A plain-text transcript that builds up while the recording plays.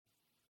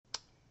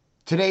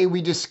Today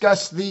we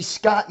discuss the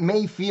Scott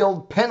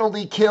Mayfield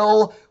penalty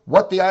kill,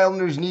 what the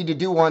Islanders need to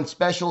do on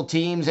special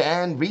teams,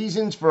 and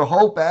reasons for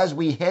hope as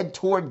we head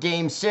toward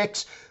Game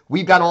 6.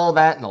 We've got all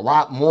that and a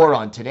lot more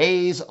on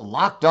today's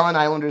Locked On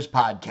Islanders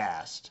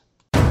podcast.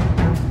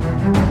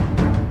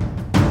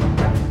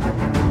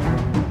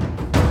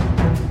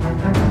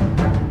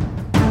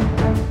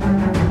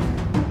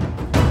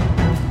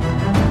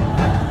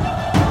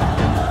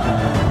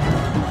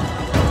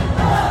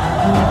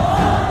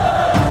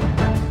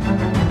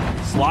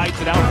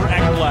 Slides it out for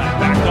Ekblad.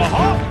 Back to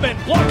Hoffman.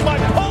 Blocked by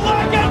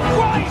Pulock and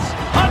Price.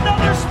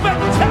 Another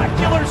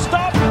spectacular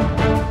stop.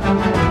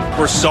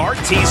 Brassard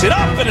tees it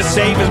up and a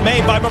save is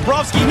made by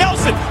Bobrovsky.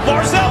 Nelson.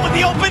 Barzal with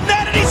the open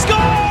net and he scores!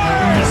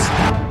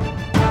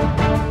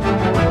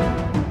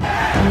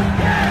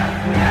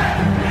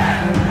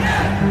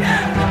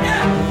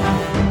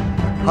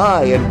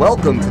 Hi, and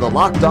welcome to the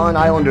Locked On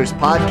Islanders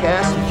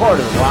podcast, part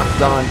of the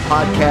Locked On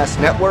Podcast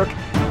Network,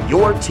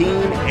 your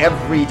team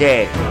every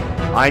day.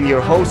 I'm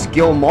your host,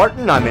 Gil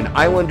Martin. I'm an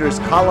Islanders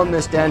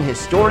columnist and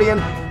historian,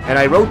 and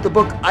I wrote the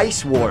book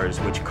Ice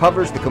Wars, which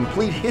covers the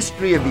complete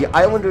history of the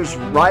Islanders'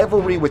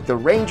 rivalry with the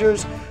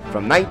Rangers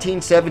from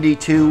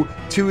 1972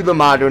 to the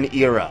modern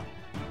era.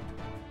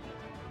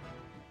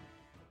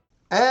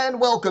 And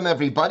welcome,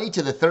 everybody,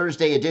 to the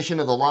Thursday edition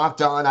of the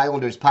Locked On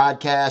Islanders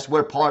podcast.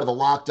 We're part of the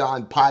Locked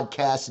On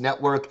Podcast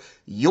Network,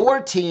 your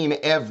team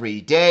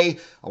every day.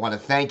 I want to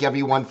thank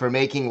everyone for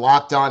making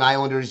Locked On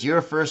Islanders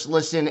your first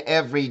listen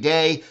every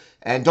day.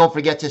 And don't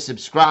forget to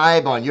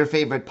subscribe on your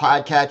favorite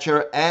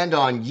podcatcher and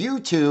on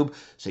YouTube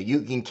so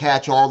you can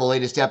catch all the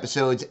latest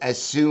episodes as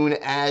soon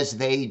as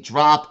they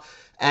drop.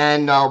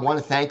 And I want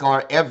to thank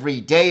our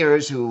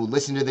everydayers who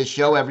listen to this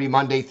show every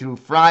Monday through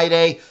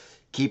Friday,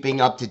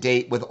 keeping up to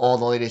date with all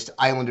the latest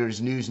Islanders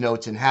news,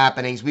 notes, and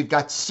happenings. We've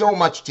got so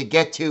much to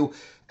get to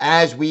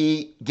as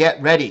we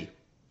get ready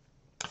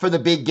for the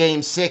big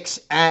Game 6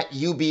 at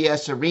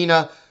UBS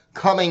Arena,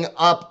 coming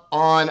up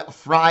on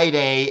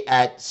Friday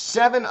at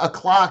 7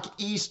 o'clock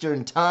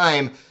Eastern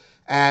Time.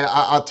 And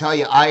I'll tell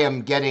you, I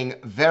am getting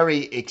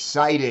very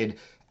excited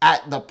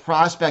at the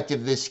prospect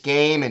of this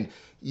game. And,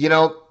 you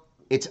know,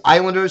 it's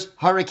Islanders,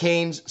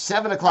 Hurricanes,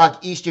 7 o'clock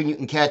Eastern. You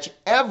can catch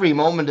every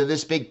moment of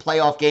this big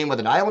playoff game with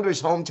an Islanders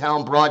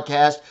hometown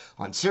broadcast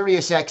on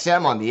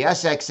SiriusXM, on the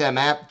SXM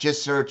app.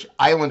 Just search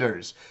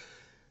Islanders.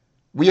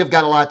 We have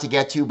got a lot to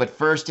get to, but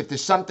first, if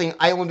there's something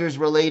Islanders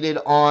related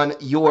on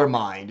your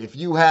mind, if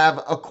you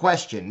have a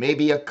question,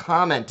 maybe a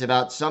comment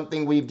about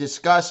something we've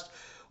discussed,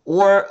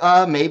 or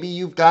maybe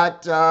you've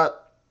got,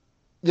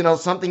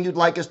 something you'd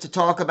like us to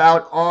talk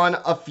about on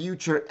a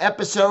future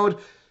episode,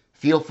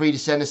 feel free to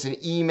send us an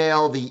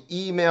email. The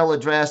email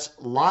address,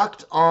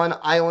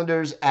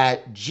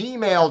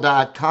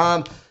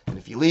 lockedonislanders@gmail.com. And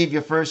if you leave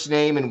your first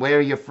name and where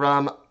you're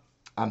from,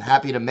 I'm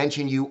happy to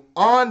mention you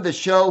on the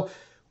show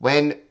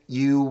when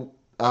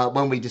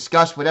we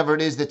discuss whatever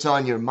it is that's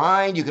on your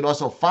mind. You can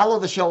also follow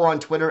the show on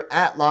Twitter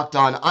at Locked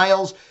On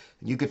Isles.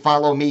 You can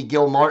follow me,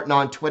 Gil Martin,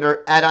 on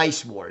Twitter at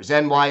Ice Wars,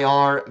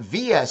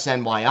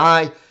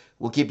 NYRVSNYI.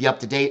 We'll keep you up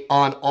to date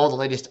on all the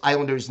latest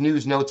Islanders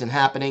news, notes, and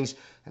happenings.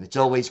 And it's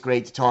always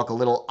great to talk a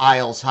little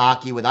Isles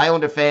hockey with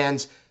Islander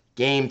fans,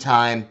 game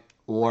time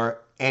or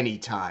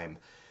anytime.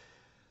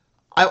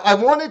 I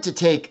wanted to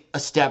take a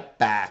step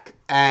back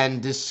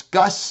and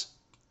discuss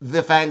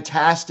the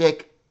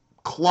fantastic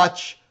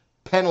clutch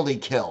penalty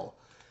kill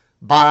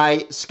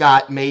by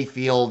Scott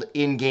Mayfield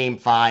in Game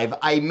 5.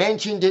 I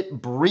mentioned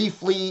it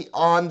briefly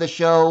on the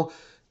show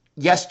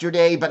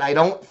yesterday, but I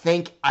don't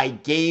think I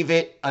gave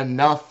it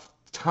enough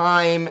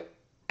time,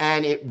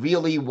 and it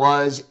really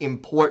was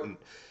important.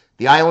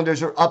 The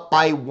Islanders are up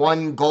by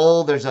 1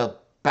 goal. There's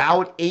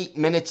about 8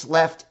 minutes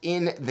left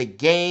in the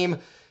game,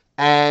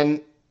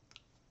 and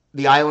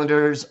the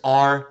Islanders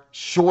are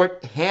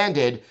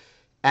short-handed,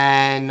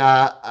 and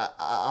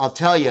I'll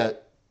tell you,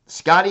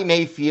 Scotty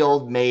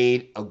Mayfield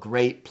made a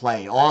great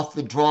play. Off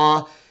the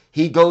draw,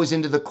 he goes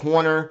into the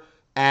corner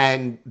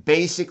and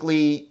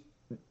basically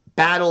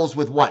battles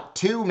with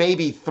 2,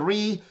 maybe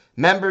 3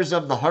 members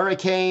of the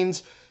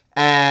Hurricanes,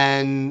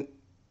 and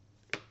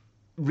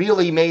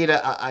really made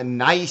a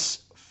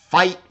nice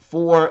fight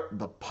for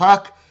the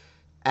puck.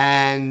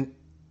 And,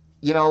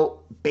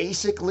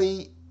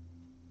 basically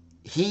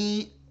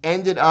he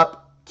ended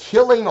up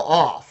killing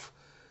off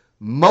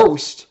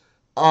most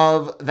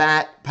of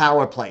that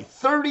power play.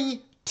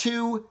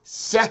 32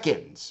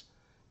 seconds,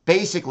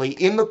 basically,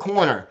 in the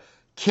corner,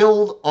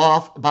 killed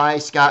off by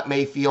Scott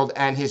Mayfield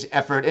and his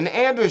effort. And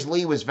Anders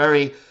Lee was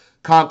very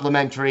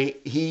complimentary.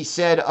 He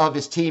said of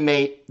his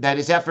teammate that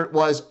his effort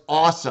was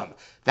awesome.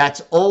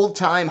 That's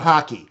old-time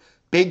hockey.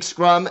 Big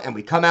scrum, and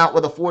we come out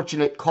with a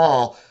fortunate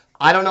call.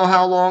 I don't know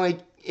how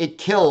long it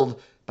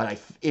killed, but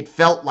it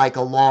felt like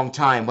a long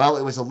time. Well,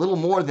 it was a little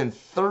more than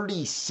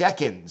 30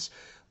 seconds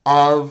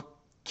of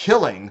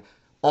killing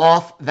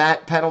off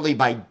that penalty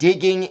by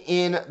digging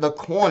in the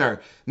corner.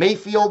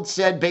 Mayfield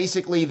said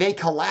basically they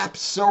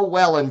collapsed so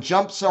well and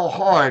jumped so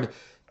hard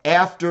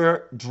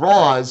after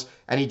draws,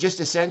 and he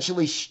just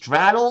essentially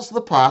straddles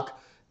the puck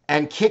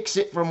and kicks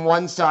it from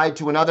one side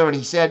to another. And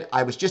he said,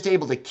 I was just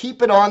able to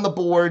keep it on the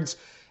boards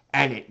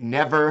and it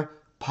never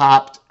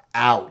popped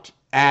out.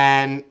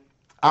 And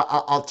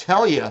I'll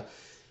tell you,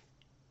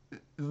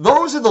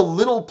 those are the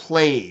little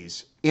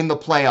plays in the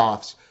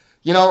playoffs.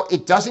 You know,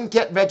 it doesn't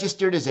get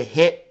registered as a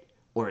hit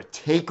or a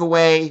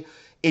takeaway.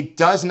 It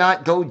does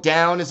not go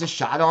down as a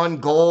shot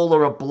on goal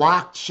or a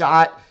blocked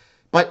shot.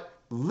 But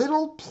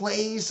little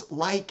plays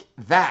like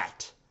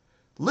that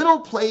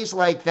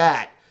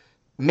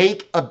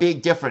make a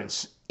big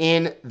difference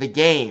in the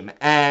game.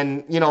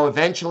 And, you know,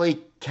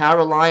 eventually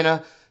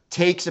Carolina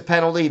takes a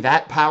penalty.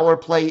 That power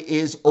play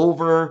is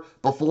over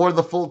before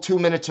the full 2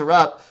 minutes are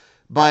up.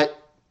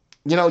 But,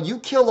 you know, you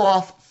kill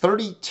off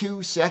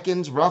 32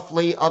 seconds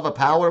roughly of a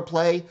power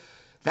play.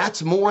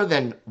 That's more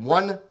than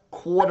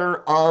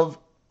 1/4 of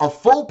a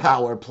full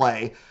power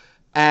play.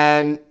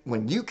 And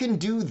when you can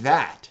do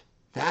that,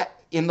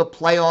 that in the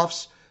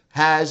playoffs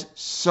has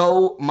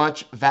so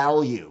much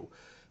value.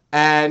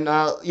 And,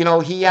 you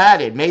know, he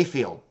added,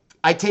 Mayfield,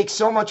 I take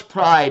so much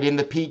pride in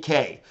the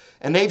PK,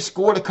 and they've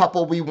scored a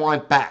couple we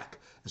want back.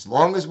 As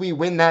long as we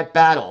win that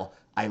battle,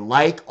 I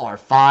like our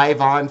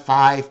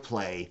 5-on-5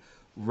 play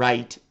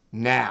right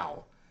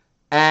now.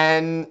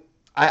 And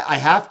I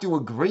have to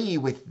agree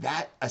with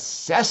that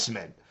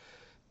assessment.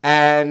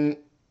 And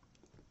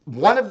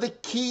one of the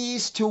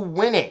keys to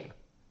winning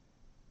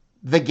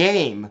the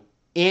game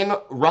in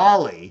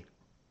Raleigh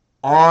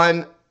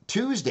on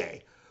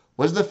Tuesday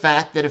was the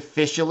fact that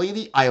officially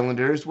the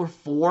Islanders were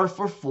 4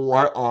 for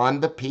 4 on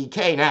the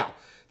PK. Now,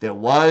 there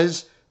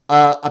was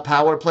a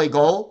power play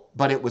goal,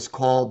 but it was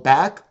called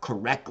back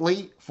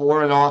correctly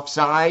for an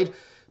offside.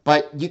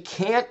 But you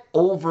can't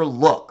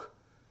overlook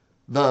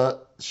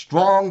the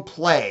strong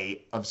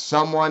play of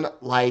someone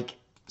like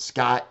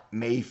Scott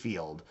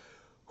Mayfield,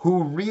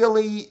 who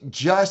really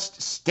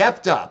just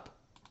stepped up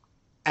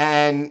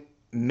and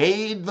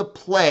made the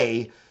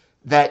play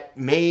that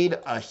made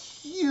a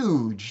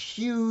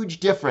huge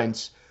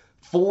difference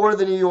for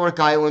the New York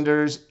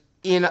Islanders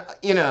in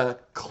a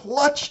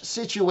clutch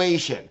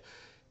situation.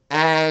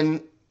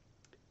 And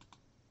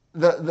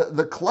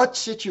the clutch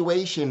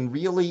situation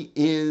really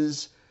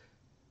is,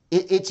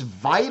 it's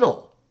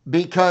vital,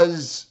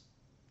 because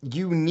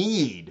you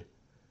need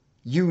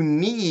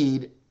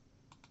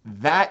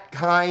that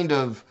kind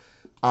of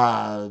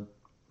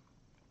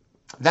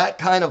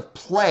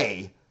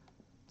play,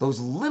 those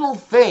little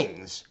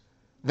things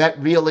that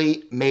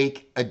really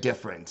make a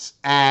difference.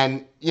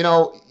 And, you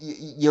know,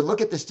 you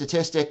look at the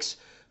statistics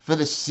for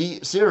the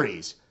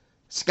series.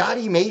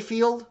 Scotty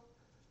Mayfield,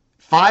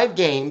 5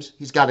 games,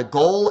 he's got a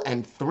goal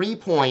and 3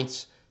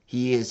 points.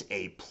 He is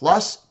a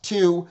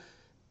 +2,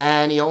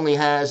 and he only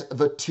has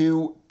the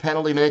 2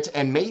 penalty minutes.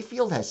 And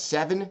Mayfield has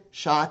 7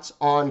 shots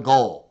on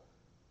goal.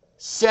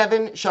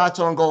 7 shots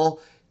on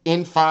goal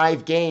in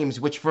 5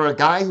 games, which for a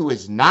guy who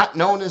is not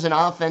known as an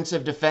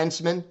offensive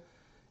defenseman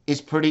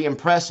is pretty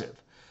impressive.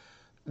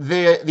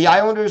 The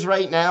Islanders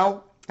right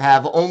now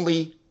have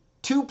only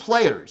 2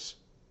 players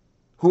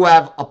who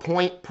have a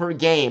point per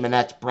game, and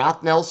that's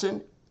Brock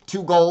Nelson,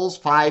 2 goals,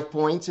 5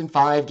 points in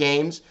 5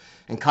 games,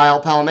 and Kyle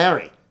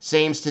Palmieri,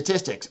 same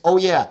statistics. Oh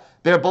yeah,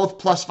 they're both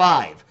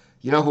 +5.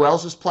 You know who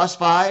else is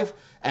 +5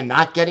 and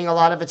not getting a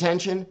lot of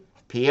attention?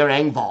 Pierre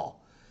Engvall.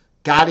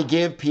 Got to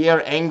give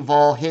Pierre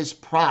Engvall his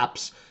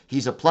props.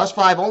 He's a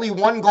 +5, only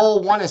 1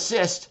 goal, 1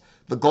 assist.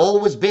 The goal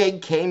was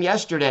big, came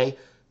yesterday,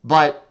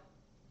 but,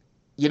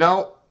 you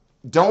know,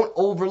 don't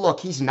overlook.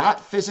 He's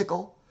not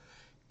physical.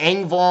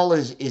 Engvall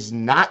is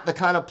not the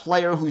kind of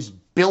player who's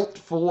built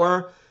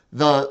for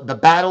the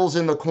battles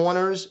in the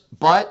corners,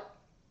 but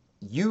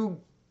you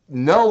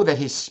know that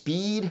his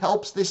speed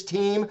helps this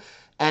team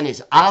and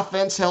his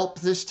offense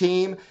helps this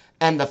team,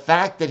 and the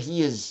fact that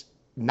he is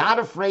not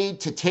afraid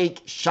to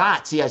take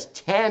shots. He has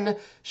 10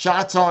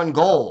 shots on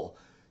goal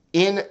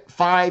in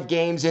 5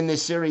 games in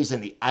this series,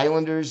 and the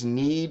Islanders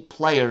need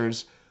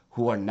players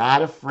who are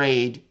not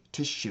afraid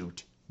to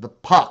shoot the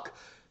puck.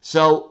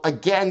 So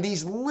again,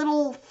 these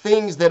little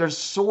things that are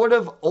sort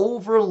of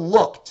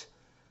overlooked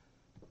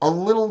a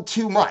little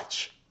too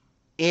much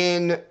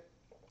in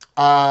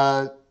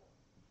the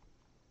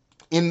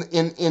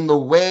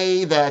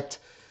way that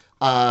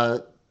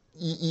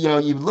you know,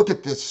 you look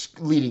at the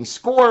leading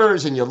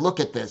scorers and you look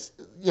at this,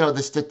 you know,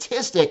 the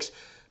statistics,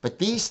 but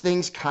these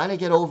things kind of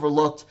get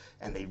overlooked,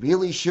 and they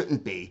really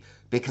shouldn't be,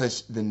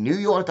 because the New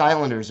York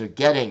Islanders are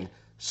getting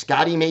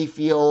Scotty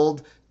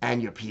Mayfield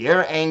and your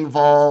Pierre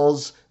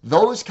Engvalls.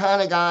 Those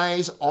kind of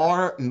guys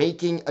are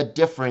making a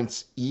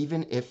difference,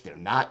 even if they're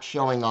not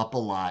showing up a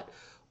lot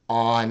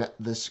on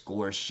the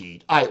score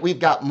sheet. All right, we've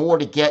got more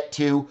to get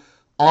to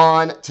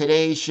on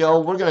today's show.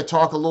 We're going to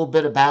talk a little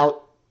bit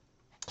about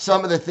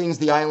some of the things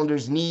the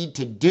Islanders need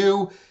to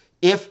do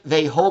if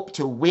they hope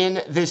to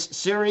win this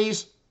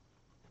series.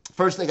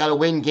 First, they got to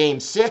win Game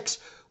 6.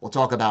 We'll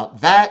talk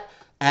about that.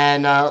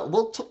 And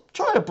we'll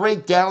try to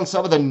break down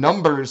some of the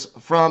numbers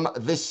from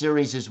this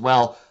series as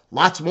well.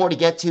 Lots more to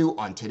get to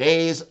on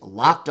today's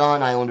Locked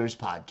On Islanders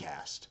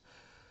podcast.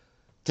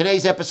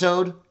 Today's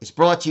episode is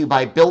brought to you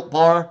by Built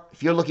Bar.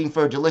 If you're looking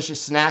for a delicious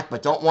snack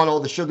but don't want all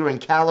the sugar and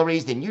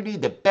calories, then you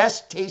need the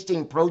best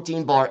tasting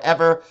protein bar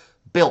ever,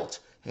 Built.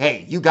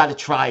 Hey, you got to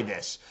try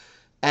this.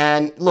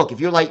 And look,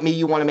 if you're like me,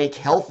 you want to make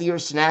healthier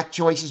snack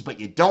choices, but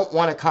you don't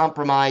want to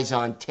compromise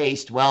on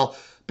taste. Well,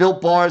 Built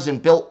Bars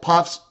and Built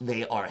Puffs,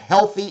 they are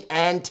healthy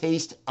and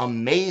taste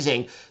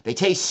amazing. They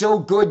taste so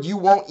good you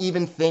won't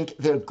even think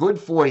they're good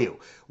for you.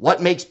 What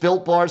makes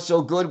Built Bars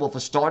so good? Well, for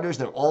starters,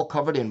 they're all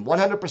covered in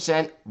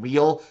 100%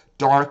 real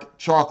dark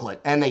chocolate,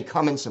 and they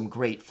come in some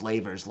great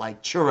flavors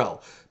like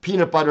churro,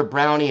 peanut butter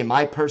brownie, and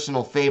my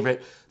personal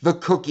favorite, the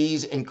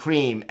cookies and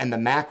cream, and the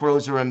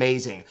macros are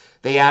amazing.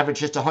 They average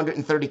just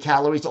 130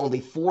 calories,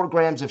 only 4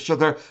 grams of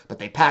sugar, but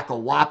they pack a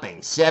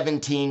whopping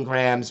 17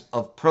 grams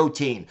of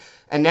protein.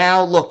 And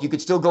now, look, you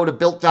could still go to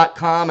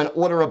Built.com and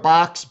order a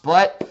box,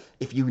 but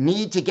if you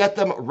need to get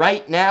them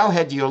right now,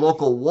 head to your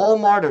local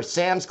Walmart or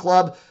Sam's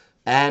Club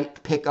and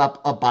pick up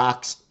a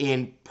box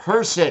in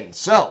person.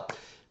 So,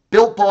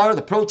 Built Bar,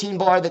 the protein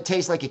bar that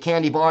tastes like a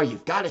candy bar,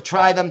 you've got to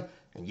try them,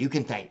 and you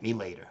can thank me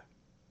later.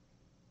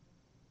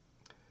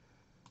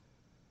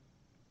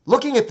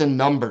 Looking at the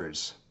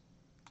numbers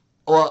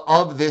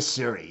of this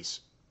series,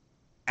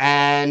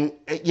 and,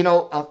 you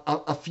know,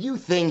 a few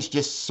things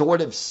just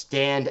sort of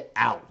stand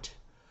out.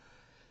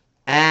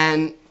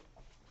 And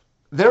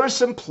there are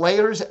some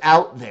players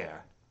out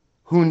there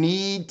who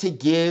need to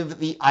give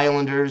the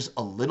Islanders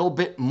a little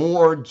bit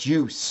more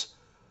juice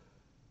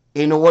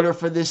in order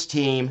for this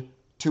team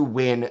to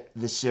win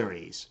the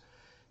series.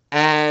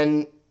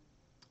 And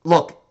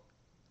look,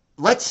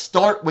 let's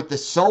start with the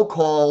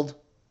so-called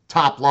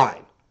top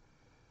line.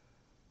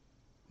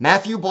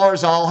 Matthew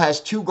Barzal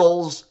has 2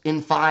 goals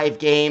in 5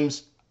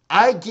 games.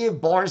 I give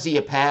Barzy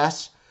a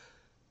pass,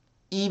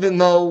 even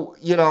though,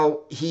 you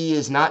know, he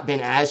has not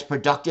been as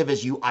productive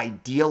as you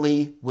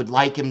ideally would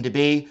like him to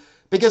be.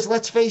 Because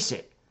let's face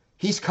it,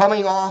 he's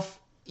coming off,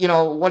 you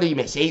know, what did he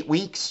miss, 8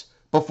 weeks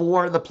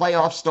before the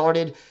playoffs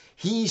started?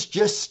 He's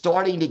just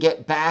starting to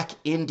get back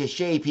into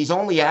shape. He's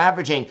only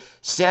averaging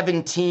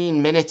 17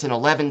 minutes and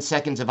 11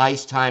 seconds of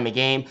ice time a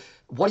game.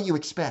 What do you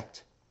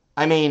expect?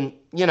 I mean,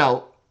 you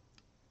know,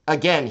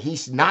 again,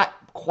 he's not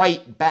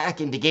quite back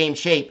into game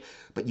shape,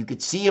 but you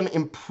could see him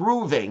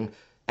improving,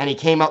 and he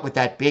came up with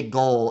that big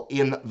goal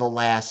in the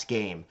last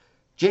game.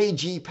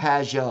 J.G.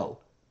 Pageau,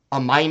 a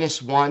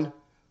 -1,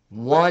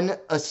 1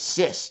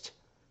 assist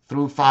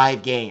through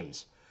 5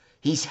 games.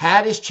 He's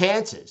had his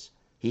chances.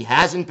 He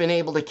hasn't been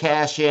able to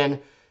cash in.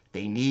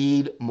 They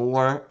need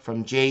more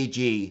from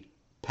J.G.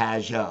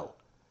 Pageau.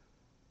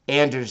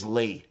 Anders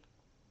Lee.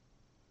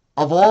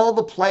 Of all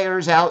the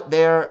players out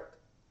there,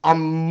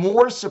 I'm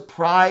more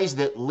surprised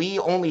that Lee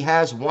only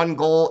has 1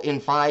 goal in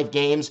 5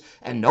 games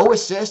and no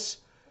assists.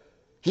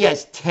 He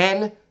has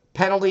 10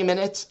 penalty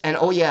minutes, and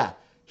oh yeah,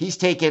 he's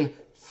taken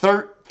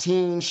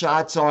 13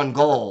 shots on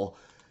goal.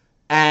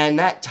 And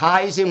that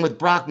ties in with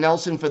Brock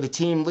Nelson for the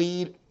team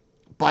lead,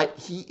 but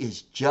he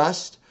is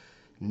just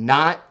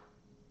not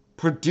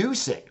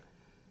producing.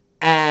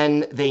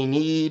 And they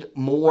need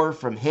more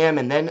from him.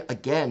 And then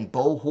again,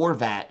 Bo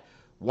Horvat,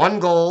 1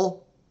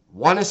 goal,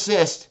 1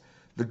 assist.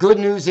 The good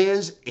news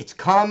is it's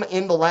come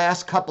in the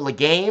last couple of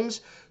games,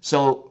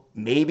 so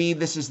maybe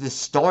this is the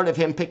start of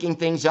him picking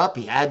things up.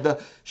 He had the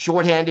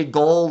shorthanded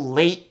goal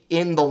late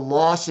in the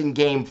loss in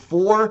Game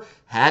 4,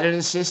 had an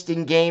assist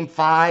in Game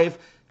 5.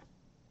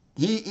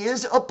 He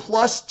is a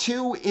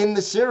 +2 in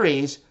the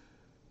series.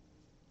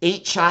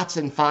 8 shots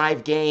in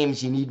 5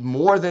 games. You need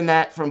more than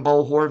that from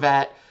Bo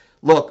Horvat.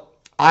 Look,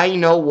 I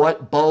know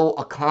what Bo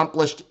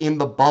accomplished in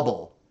the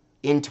bubble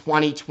in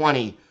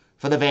 2020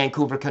 for the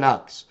Vancouver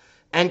Canucks.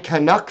 And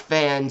Canuck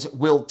fans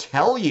will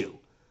tell you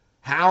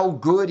how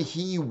good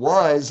he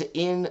was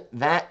in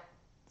that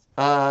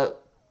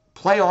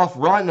playoff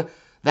run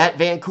that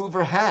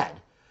Vancouver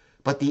had.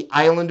 But the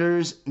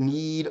Islanders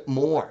need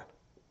more.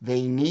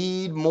 They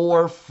need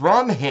more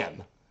from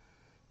him.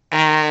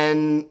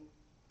 And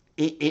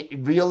it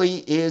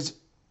really is,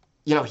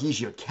 you know,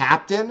 he's your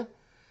captain.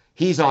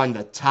 He's on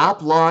the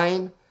top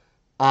line.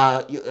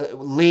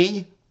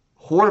 Lee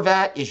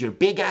Horvat is your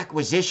big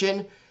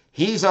acquisition.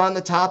 He's on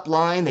the top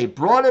line. They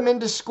brought him in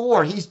to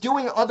score. He's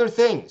doing other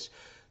things.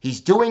 He's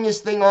doing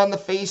his thing on the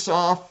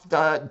face-off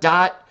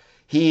dot.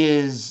 He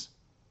is,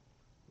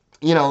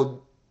 you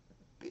know,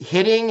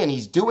 hitting, and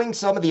he's doing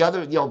some of the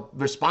other, you know,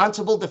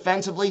 responsible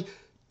defensively,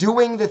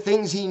 doing the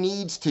things he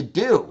needs to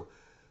do.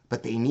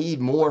 But they need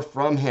more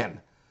from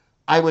him.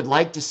 I would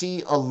like to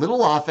see a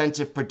little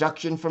offensive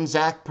production from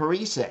Zach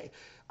Parise.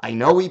 I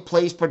know he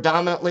plays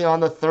predominantly on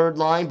the third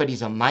line, but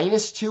he's a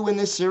 -2 in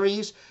this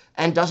series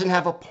and doesn't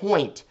have a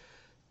point.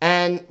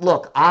 And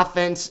look,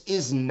 offense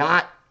is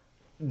not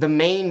the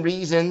main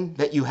reason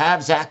that you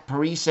have Zach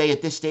Parise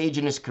at this stage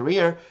in his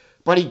career,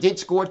 but he did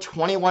score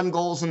 21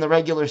 goals in the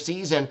regular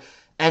season.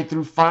 And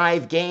through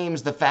 5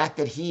 games, the fact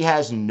that he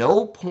has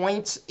no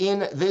points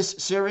in this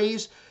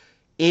series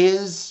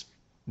is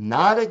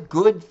not a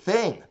good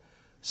thing.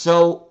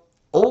 So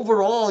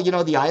overall, you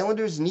know, the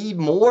Islanders need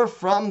more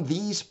from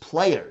these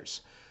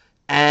players.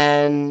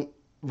 And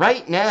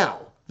right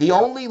now, The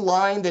only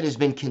line that has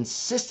been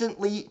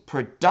consistently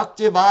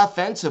productive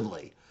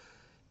offensively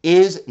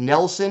is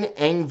Nelson,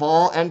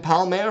 Engvall, and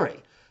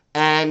Palmieri.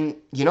 And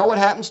you know what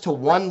happens to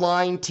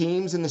one-line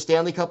teams in the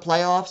Stanley Cup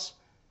playoffs?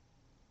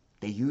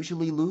 They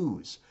usually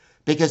lose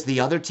because the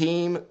other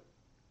team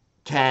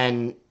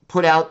can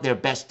put out their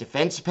best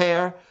defense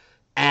pair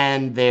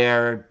and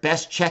their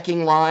best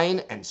checking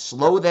line and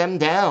slow them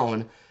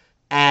down.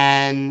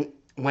 And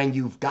when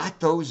you've got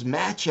those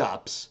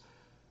matchups,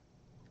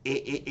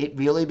 it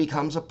really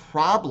becomes a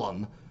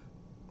problem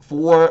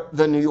for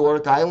the New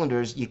York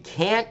Islanders. You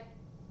can't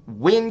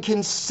win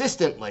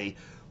consistently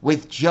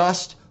with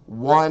just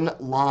one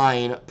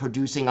line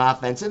producing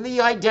offense. And the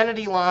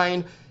identity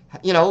line,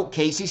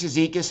 Casey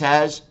Cizikas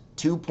has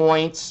 2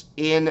 points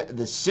in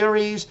the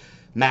series.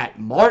 Matt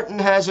Martin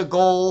has a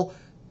goal.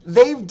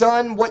 They've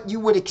done what you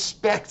would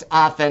expect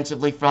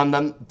offensively from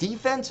them.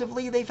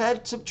 Defensively, they've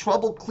had some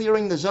trouble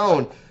clearing the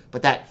zone.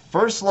 But that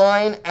first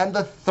line and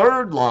the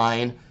third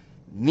line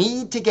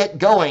need to get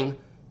going,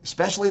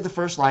 especially the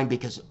first line,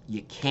 because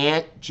you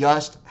can't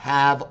just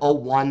have a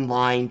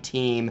one-line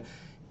team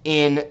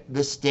in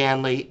the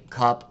Stanley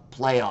Cup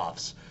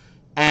playoffs.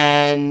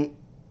 And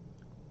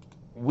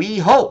we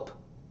hope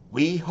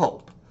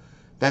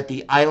that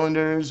the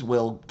Islanders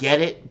will get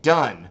it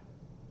done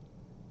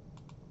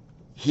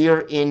here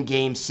in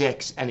Game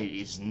 6, and it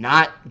is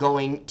not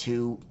going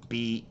to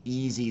be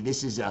easy.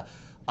 This is a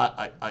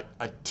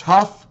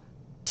tough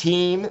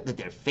team that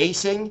they're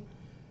facing.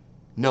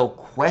 No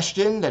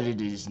question that it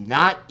is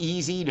not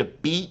easy to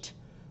beat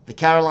the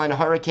Carolina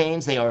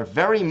Hurricanes. They are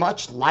very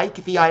much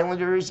like the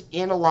Islanders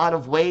in a lot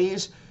of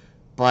ways,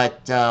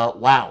 but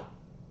wow,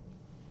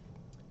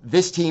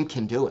 this team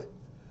can do it.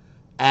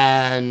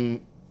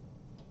 And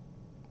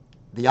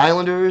the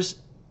Islanders,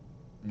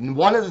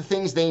 one of the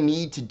things they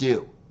need to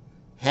do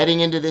heading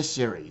into this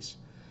series,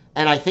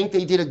 and I think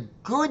they did a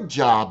good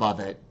job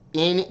of it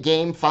in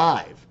Game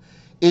 5,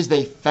 is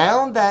they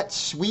found that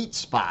sweet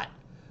spot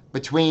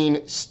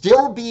between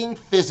still being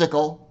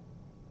physical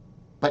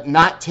but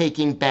not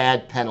taking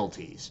bad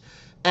penalties.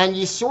 And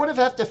you sort of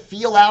have to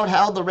feel out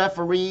how the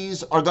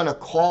referees are going to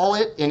call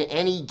it in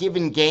any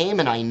given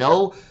game. And I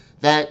know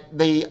that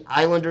the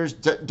Islanders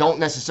don't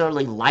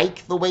necessarily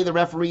like the way the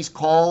referees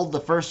called the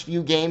first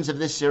few games of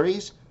this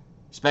series,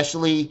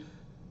 especially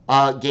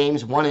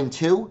games 1 and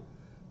 2.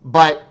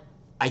 But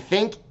I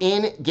think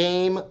in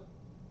Game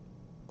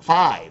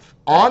 5,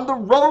 on the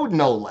road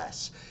no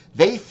less,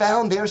 they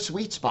found their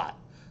sweet spot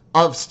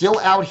of still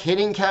out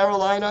hitting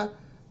Carolina,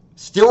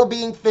 still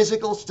being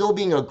physical, still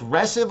being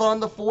aggressive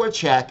on the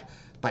forecheck,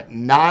 but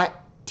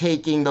not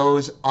taking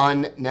those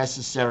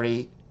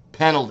unnecessary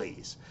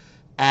penalties.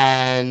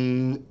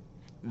 And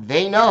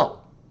they know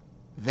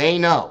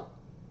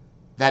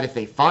that if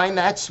they find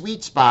that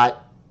sweet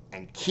spot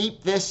and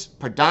keep this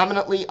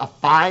predominantly a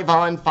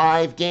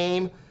 5-on-5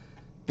 game,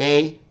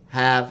 they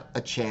have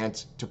a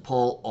chance to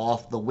pull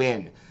off the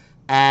win.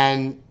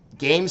 And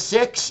Game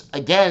 6,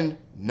 again,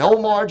 no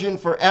margin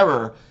for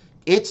error.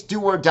 It's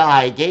do or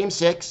die. Game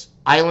 6,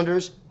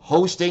 Islanders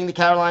hosting the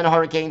Carolina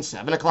Hurricanes,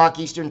 7 o'clock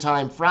Eastern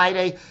Time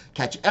Friday.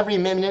 Catch every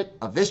minute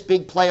of this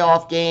big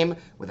playoff game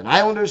with an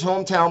Islanders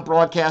hometown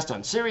broadcast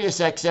on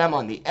SiriusXM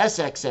on the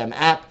SXM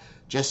app.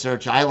 Just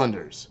search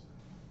Islanders.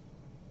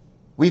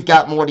 We've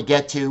got more to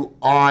get to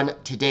on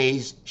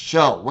today's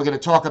show. We're going to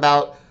talk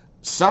about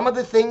some of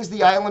the things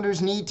the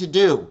Islanders need to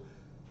do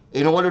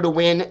in order to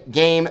win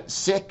Game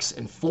 6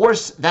 and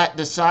force that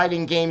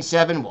deciding Game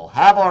 7. We'll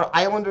have our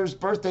Islanders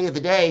birthday of the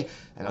day,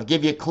 and I'll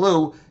give you a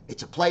clue.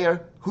 It's a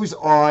player who's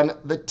on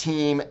the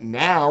team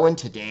now, and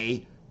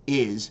today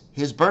is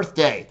his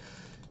birthday.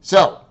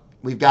 So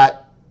we've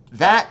got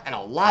that and a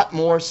lot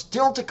more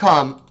still to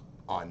come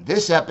on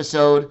this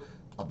episode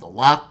of the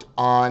Locked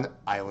On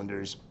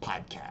Islanders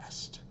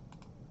podcast.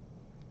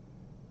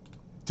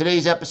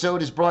 Today's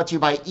episode is brought to you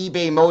by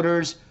eBay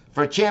Motors.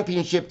 For a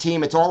championship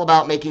team, it's all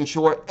about making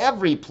sure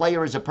every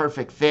player is a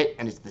perfect fit,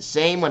 and it's the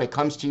same when it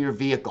comes to your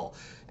vehicle.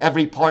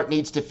 Every part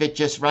needs to fit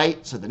just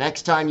right, so the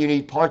next time you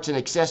need parts and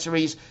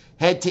accessories,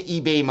 head to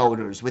eBay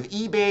Motors. With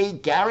eBay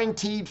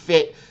Guaranteed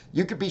Fit,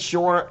 you can be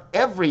sure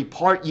every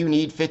part you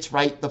need fits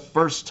right the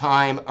first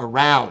time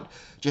around.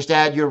 Just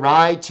add your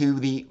ride to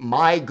the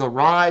My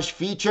Garage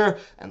feature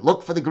and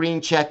look for the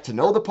green check to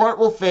know the part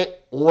will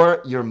fit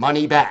or your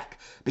money back.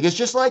 Because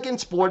just like in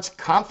sports,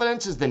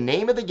 confidence is the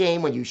name of the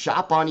game when you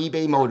shop on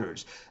eBay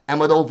Motors. And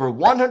with over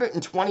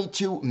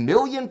 122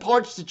 million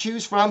parts to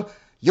choose from,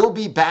 you'll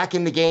be back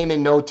in the game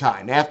in no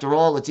time. After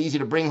all, it's easy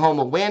to bring home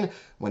a win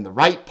when the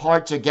right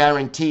parts are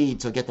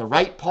guaranteed. So get the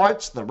right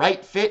parts, the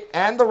right fit,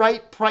 and the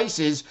right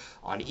prices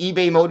on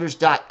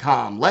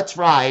ebaymotors.com. Let's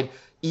ride.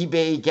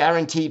 eBay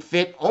Guaranteed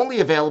Fit,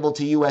 only available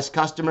to U.S.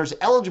 customers.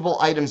 Eligible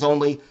items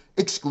only.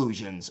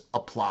 Exclusions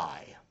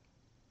apply.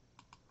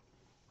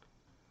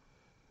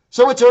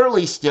 So it's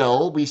early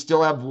still. We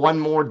still have one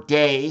more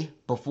day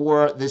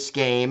before this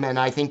game, and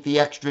I think the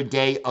extra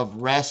day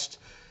of rest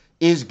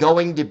is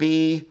going to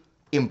be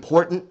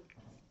important.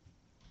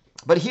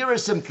 But here are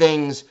some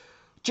things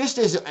just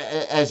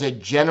as a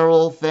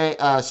general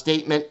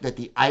statement that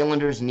the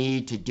Islanders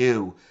need to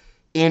do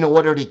in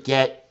order to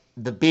get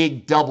the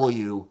big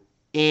W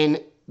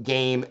in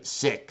Game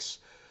 6.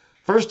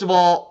 First of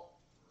all,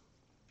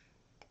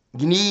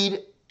 you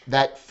need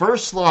that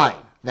first line,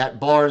 that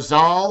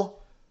Barzal,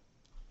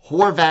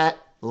 Horvat,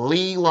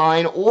 Lee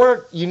line,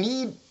 or you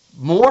need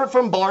more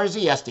from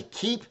Barzy. He has to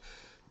keep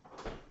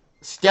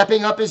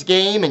stepping up his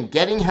game and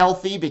getting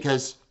healthy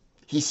because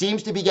he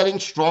seems to be getting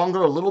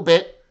stronger a little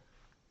bit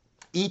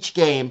each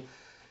game.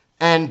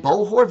 And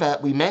Bo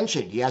Horvat, we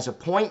mentioned, he has a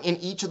point in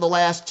each of the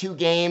last 2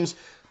 games,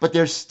 but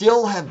there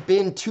still have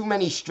been too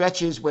many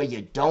stretches where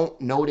you don't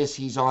notice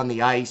he's on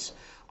the ice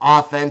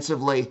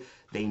offensively.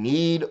 They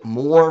need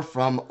more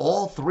from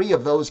all 3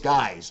 of those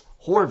guys,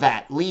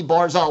 Horvat, Lee,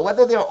 Barzal,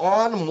 whether they're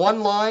on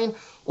one line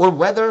or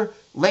whether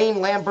Lane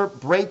Lambert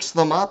breaks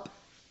them up.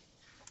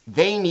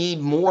 They need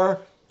more.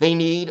 They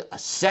need a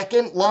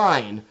second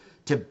line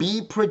to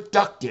be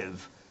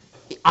productive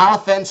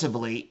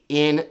offensively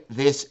in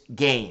this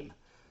game.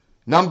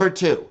 Number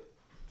 2,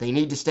 they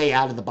need to stay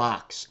out of the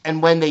box.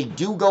 And when they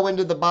do go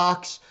into the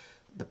box,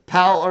 the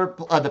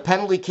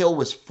penalty kill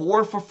was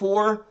 4 for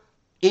 4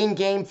 in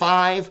Game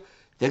 5.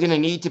 They're going to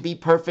need to be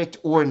perfect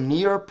or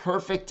near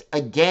perfect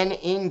again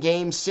in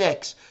Game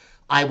 6.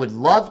 I would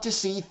love to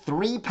see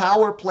 3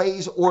 power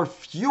plays or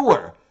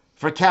fewer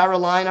for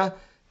Carolina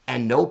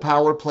and no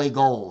power play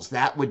goals.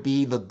 That would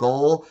be the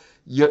goal.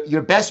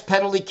 Your best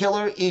penalty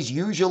killer is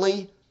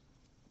usually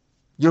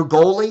your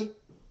goalie,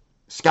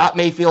 Scott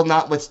Mayfield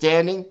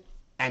notwithstanding,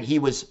 and he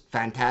was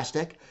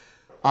fantastic.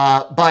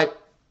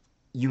 But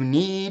you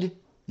need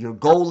your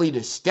goalie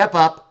to step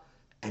up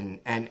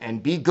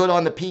and be good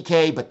on the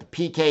PK, but the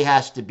PK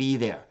has to be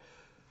there.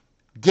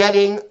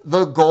 Getting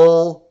the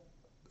goal,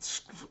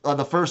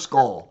 the first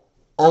goal,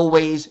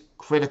 always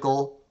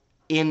critical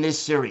in this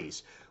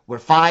series. We're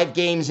 5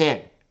 games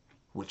in.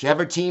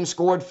 Whichever team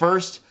scored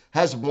first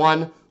has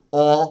won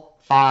all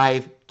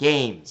 5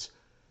 games.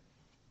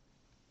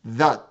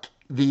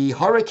 The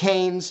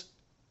Hurricanes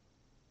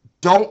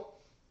don't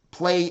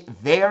play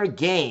their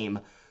game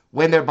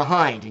when they're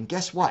behind. And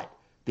guess what?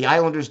 The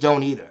Islanders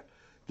don't either.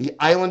 The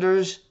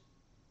Islanders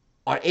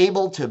are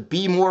able to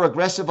be more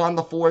aggressive on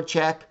the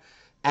forecheck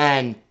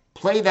and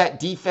play that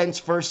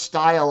defense-first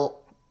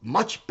style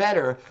much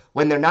better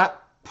when they're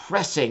not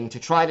pressing to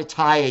try to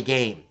tie a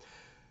game.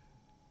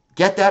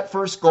 Get that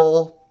first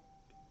goal,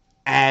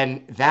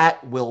 and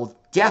that will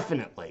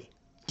definitely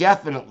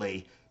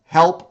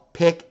help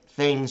pick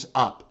things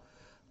up.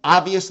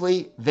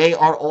 Obviously, they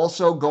are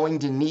also going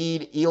to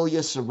need Ilya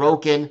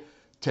Sorokin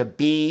to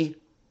be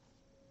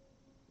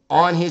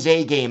on his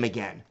A game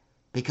again,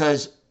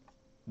 because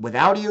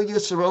without Ilya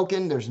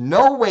Sorokin, there's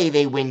no way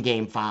they win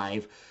Game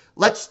 5.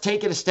 Let's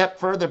take it a step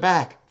further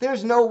back.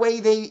 There's no way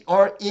they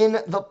are in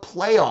the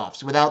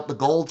playoffs without the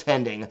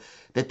goaltending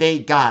that they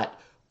got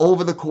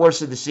over the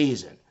course of the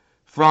season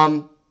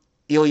from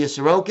Ilya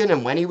Sorokin,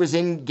 and when he was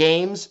in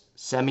games,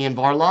 Semyon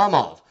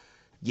Varlamov.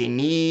 You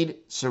need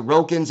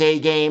Sorokin's A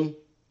game,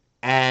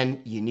 and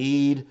you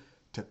need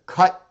to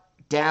cut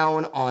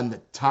down on the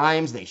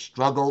times they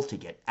struggle to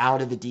get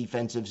out of the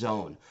defensive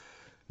zone.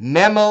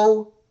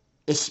 Memo,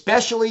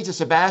 especially to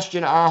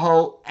Sebastian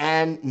Aho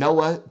and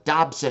Noah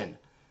Dobson.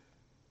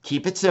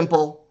 Keep it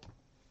simple.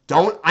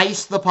 Don't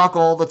ice the puck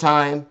all the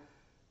time,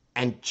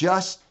 and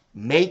just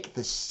make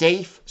the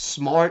safe,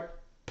 smart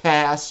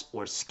pass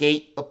or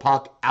skate the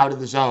puck out of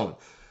the zone.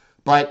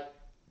 But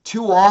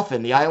too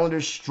often, the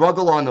Islanders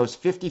struggle on those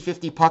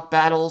 50-50 puck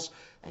battles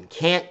and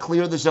can't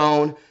clear the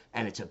zone,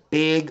 and it's a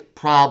big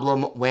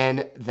problem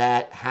when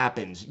that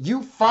happens.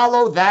 You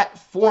follow that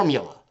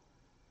formula,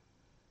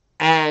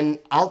 and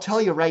I'll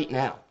tell you right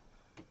now,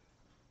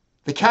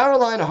 the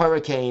Carolina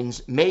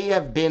Hurricanes may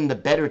have been the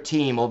better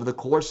team over the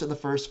course of the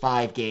first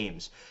 5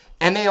 games,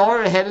 and they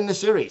are ahead in the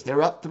series.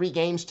 They're up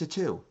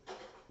 3-2.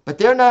 But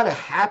they're not a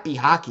happy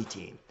hockey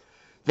team.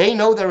 They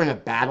know they're in a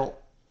battle.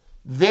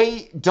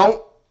 The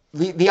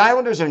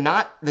Islanders are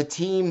not the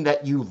team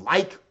that you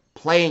like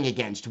playing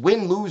against,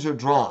 win, lose, or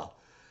draw.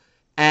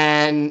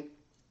 And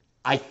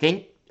I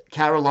think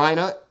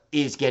Carolina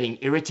is getting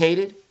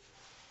irritated.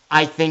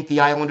 I think the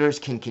Islanders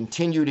can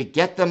continue to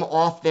get them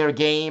off their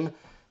game,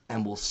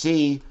 and we'll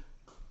see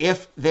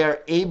if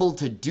they're able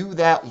to do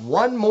that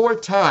one more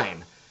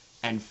time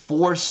and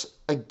force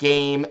a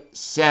Game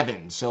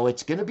 7. So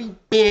it's going to be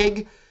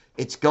big.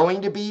 It's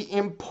going to be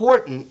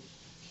important.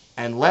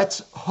 And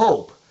let's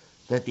hope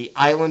that the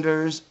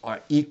Islanders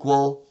are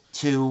equal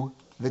to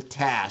the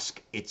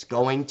task. It's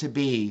going to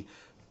be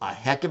a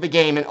heck of a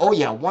game. And oh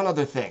yeah, one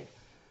other thing.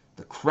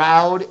 The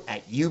crowd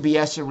at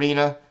UBS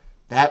Arena,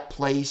 that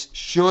place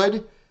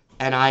should,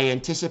 and I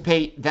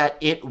anticipate that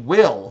it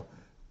will,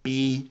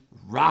 be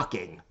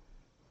rocking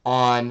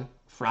on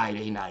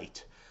Friday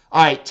night.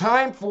 All right,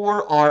 time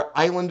for our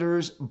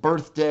Islanders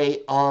birthday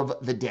of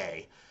the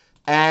day.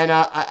 And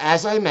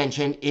as I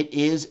mentioned, it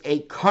is a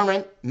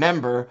current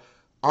member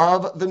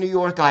of the New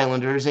York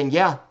Islanders. And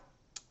yeah,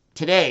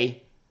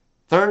 today,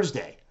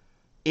 Thursday,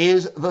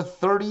 is the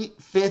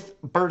 35th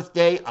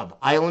birthday of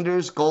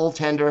Islanders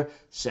goaltender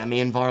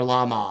Semyon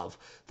Varlamov.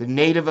 The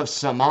native of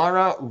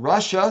Samara,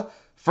 Russia,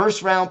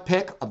 first-round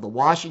pick of the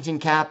Washington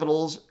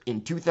Capitals in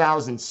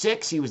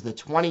 2006. He was the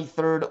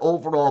 23rd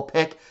overall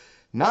pick.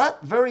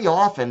 Not very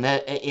often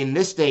that in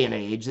this day and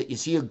age that you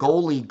see a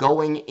goalie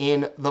going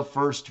in the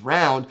first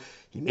round.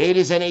 He made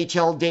his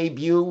NHL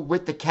debut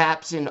with the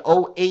Caps in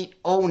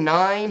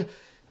 08-09,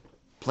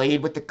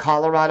 played with the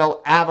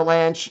Colorado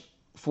Avalanche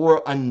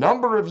for a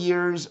number of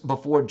years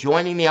before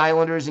joining the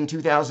Islanders in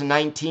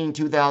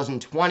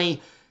 2019-2020,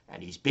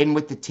 and he's been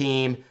with the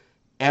team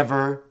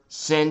ever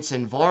since.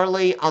 And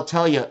Varley, I'll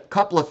tell you a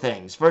couple of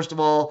things. First of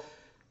all,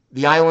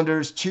 the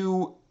Islanders'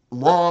 2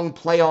 long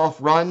playoff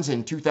runs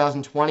in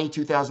 2020,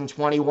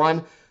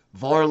 2021,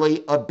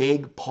 Varley a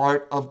big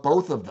part of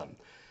both of them.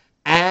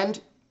 And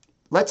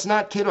let's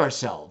not kid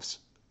ourselves.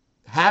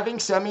 Having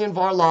Semyon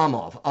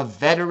Varlamov, a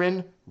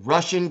veteran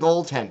Russian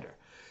goaltender,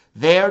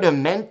 there to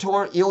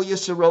mentor Ilya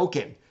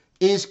Sorokin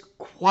is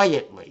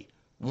quietly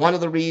one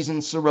of the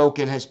reasons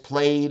Sorokin has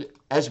played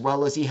as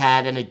well as he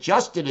had and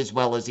adjusted as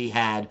well as he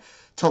had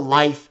to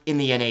life in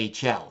the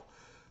NHL.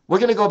 We're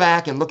going to go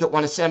back and look at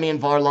one of Semyon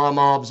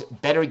Varlamov's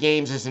better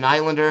games as an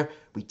Islander.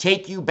 We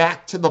take you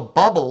back to the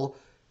bubble,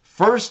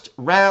 first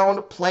round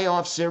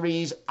playoff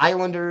series,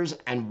 Islanders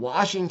and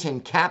Washington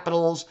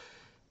Capitals.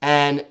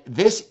 And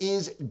this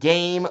is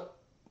game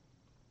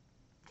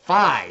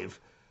 5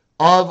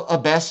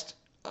 of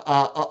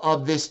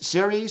this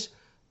series.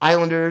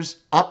 Islanders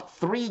up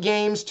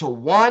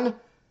 3-1,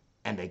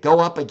 and they go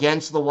up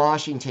against the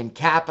Washington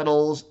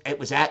Capitals. It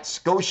was at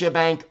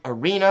Scotiabank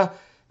Arena,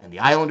 and the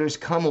Islanders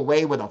come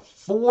away with a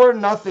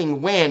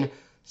 4-0 win.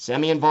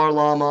 Semyon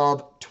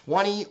Varlamov,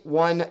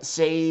 21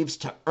 saves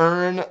to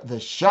earn the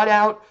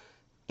shutout.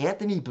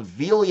 Anthony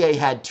Beauvillier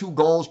had 2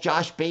 goals,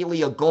 Josh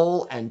Bailey a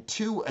goal, and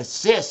 2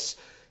 assists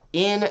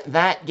in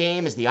that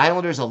game as the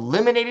Islanders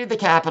eliminated the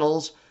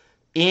Capitals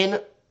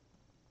in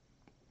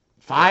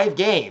 5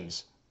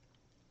 games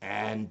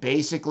and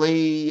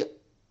basically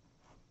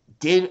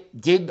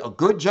did a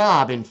good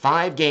job in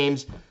 5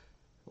 games.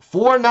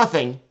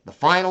 4-0, the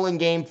final in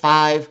Game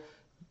 5.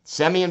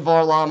 Semyon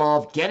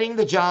Varlamov getting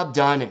the job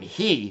done, and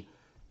he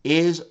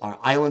is our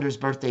Islanders'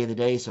 birthday of the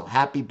day. So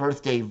happy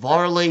birthday,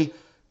 Varley,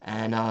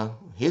 and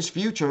his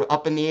future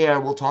up in the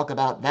air. We'll talk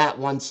about that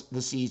once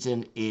the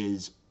season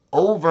is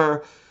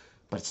over,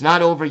 but it's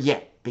not over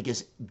yet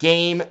because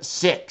Game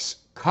 6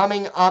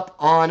 coming up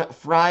on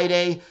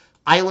Friday.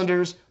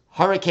 Islanders,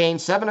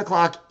 Hurricanes, 7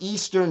 o'clock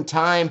Eastern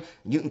Time.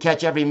 You can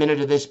catch every minute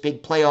of this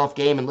big playoff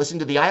game and listen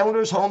to the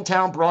Islanders'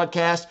 hometown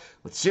broadcast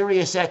with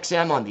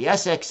SiriusXM on the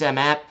SXM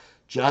app.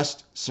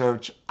 Just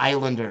search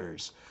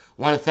Islanders.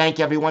 I want to thank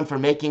everyone for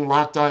making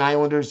Locked On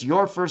Islanders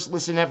your first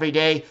listen every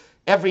day.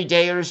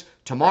 Everydayers,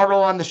 tomorrow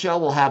on the show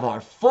we'll have our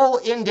full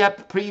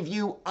in-depth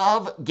preview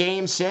of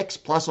Game 6,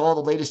 plus all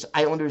the latest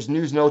Islanders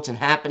news, notes, and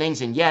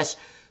happenings. And yes,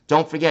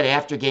 don't forget,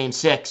 after Game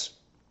 6,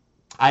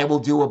 I will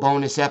do a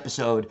bonus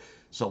episode,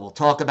 so we'll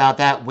talk about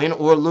that, win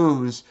or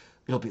lose.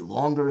 It'll be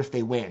longer if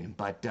they win,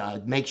 but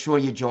make sure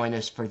you join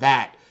us for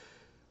that.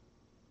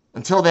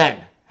 Until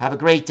then, have a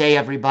great day,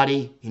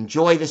 everybody.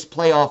 Enjoy this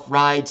playoff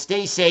ride.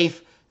 Stay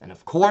safe, and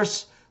of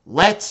course,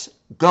 let's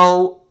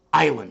go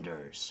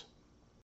Islanders.